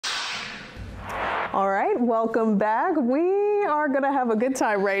right, welcome back. We are going to have a good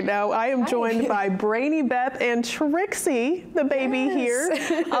time right now. I am joined by Brainy Beth and Trixie, the baby here.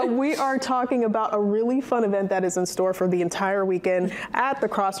 We are talking about a really fun event that is in store for the entire weekend at the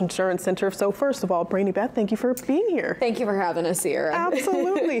Cross Insurance Center. So first of all, Brainy Beth, thank you for being here. Thank you for having us here.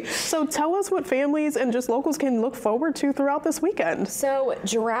 Absolutely. So tell us what families and just locals can look forward to throughout this weekend. So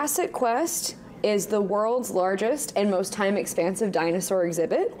Jurassic Quest is the world's largest and most time-expansive dinosaur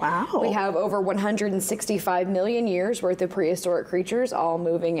exhibit. Wow. We have over 165 million years worth of prehistoric creatures all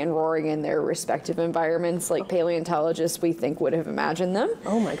moving and roaring in their respective environments like paleontologists we think would have imagined them.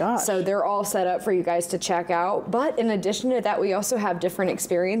 Oh my gosh. So they're all set up for you guys to check out. But in addition to that, we also have different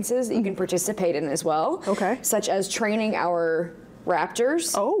experiences that you can participate in as well. Okay. Such as training our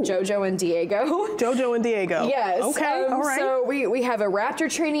raptors, Jojo and Diego. Jojo and Diego. Yes. Okay, all right. So we have a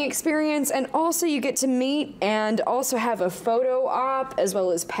raptor training experience, and also you get to meet and also have a photo op as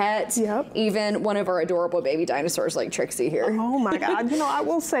well as pets. Yep. Even one of our adorable baby dinosaurs like Trixie here. Oh my God. You know, I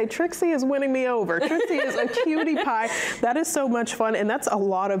will say Trixie is winning me over. Trixie is a cutie pie. That is so much fun, and that's a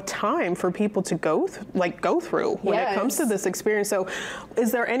lot of time for people to go through when it comes to this experience. So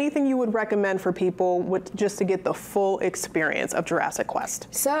is there anything you would recommend for people just to get the full experience of Jurassic Quest?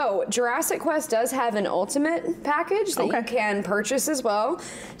 So Jurassic Quest does have an ultimate package that you can purchase as well.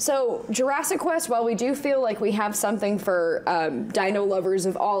 So Jurassic Quest, while we do feel like we have something for dino lovers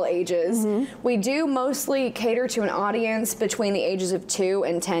of all ages, we do mostly cater to an audience between the ages of 2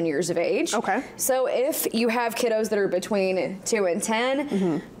 and 10 years of age. Okay. So if you have kiddos that are between 2 and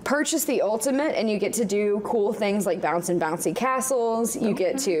 10, purchase the ultimate and you get to do cool things like bounce and bouncy castles, you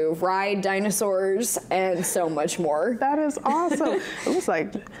get to ride dinosaurs, and so much more. That is awesome. It looks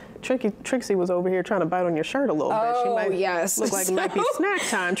like Trixie was over here trying to bite on your shirt a little bit. She might look like it might be snack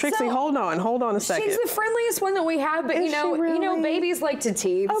time. Trixie, hold on a second. She's the friendliest one that we have, but you know, babies like to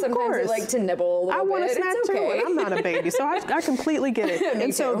tease. Sometimes they like to nibble a little bit. I want a snack too, and I'm not a baby, so I completely get it.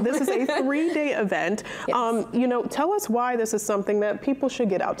 And so this is a 3-day event. Yes. You know, tell us why this is something that people should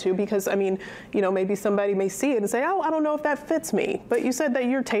get out to, because I mean, you know, maybe somebody may see it and say, oh, I don't know if that fits me. But you said that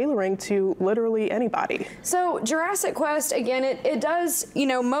you're tailoring to literally anybody. So Jurassic Quest, again, it does, you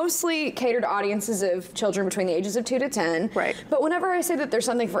know, mostly cater to audiences of children between the ages of 2 to 10. Right. But whenever I say that there's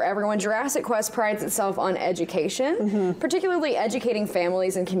something for everyone, Jurassic Quest prides itself on education, particularly educating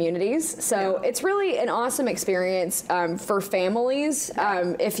families and communities. So it's really an awesome experience for families.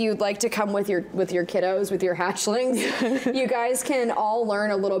 If you'd like to come with your kiddos, with your hatchlings, you guys can all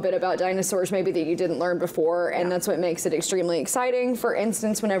learn a little bit about dinosaurs maybe that you didn't learn before, and that's what makes it extremely exciting. For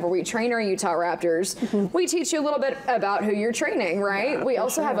instance, whenever we train our Utah Raptors, we teach you a little bit about who you're training, right? Yeah, we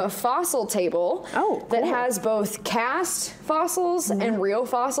also have a fossil table that has both cast fossils and real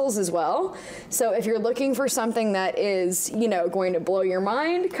fossils as well. So if you're looking for something that is, you know, going to blow your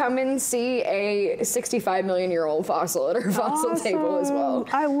mind, come and see a 65-million-year-old fossil at our fossil table as well.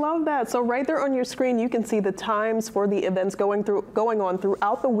 I love that. So right there on your screen, you can see the times for the events going on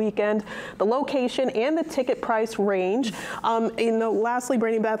throughout the weekend, the location, and the ticket price range. Lastly,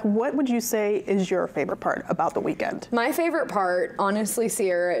 Brainy Beth, what would you say is your favorite part about the weekend? My favorite part, honestly,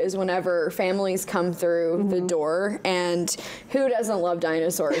 Sierra, is whenever families come through the door, and who doesn't love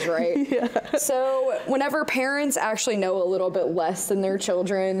dinosaurs, right? So whenever parents actually know a little bit less than their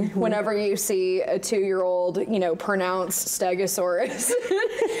children, whenever you see a 2-year-old, you know, pronounce Stegosaurus,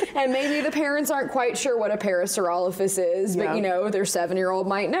 and maybe the parents aren't quite sure what a Parasaurolophus is, but you know, their 7-year-old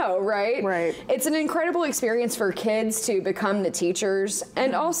might know, right? Right. It's an incredible experience for kids to become the teachers,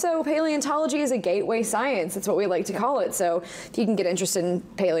 and also paleontology is a gateway science. That's what we like to call it. So if you can get interested in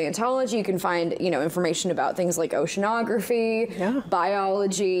paleontology, you can find, you know, information about things like oceanography,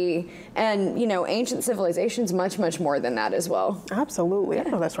 biology, and, you know, ancient civilizations, much more than that as well. Absolutely. I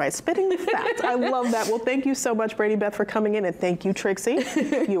know that's right. Spitting the facts. I love that. Well, thank you so much, Brainy Beth, for coming in, and thank you, Trixie.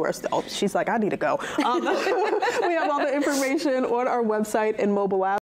 You are still, she's like, I need to go. We have all the information on our website and mobile app.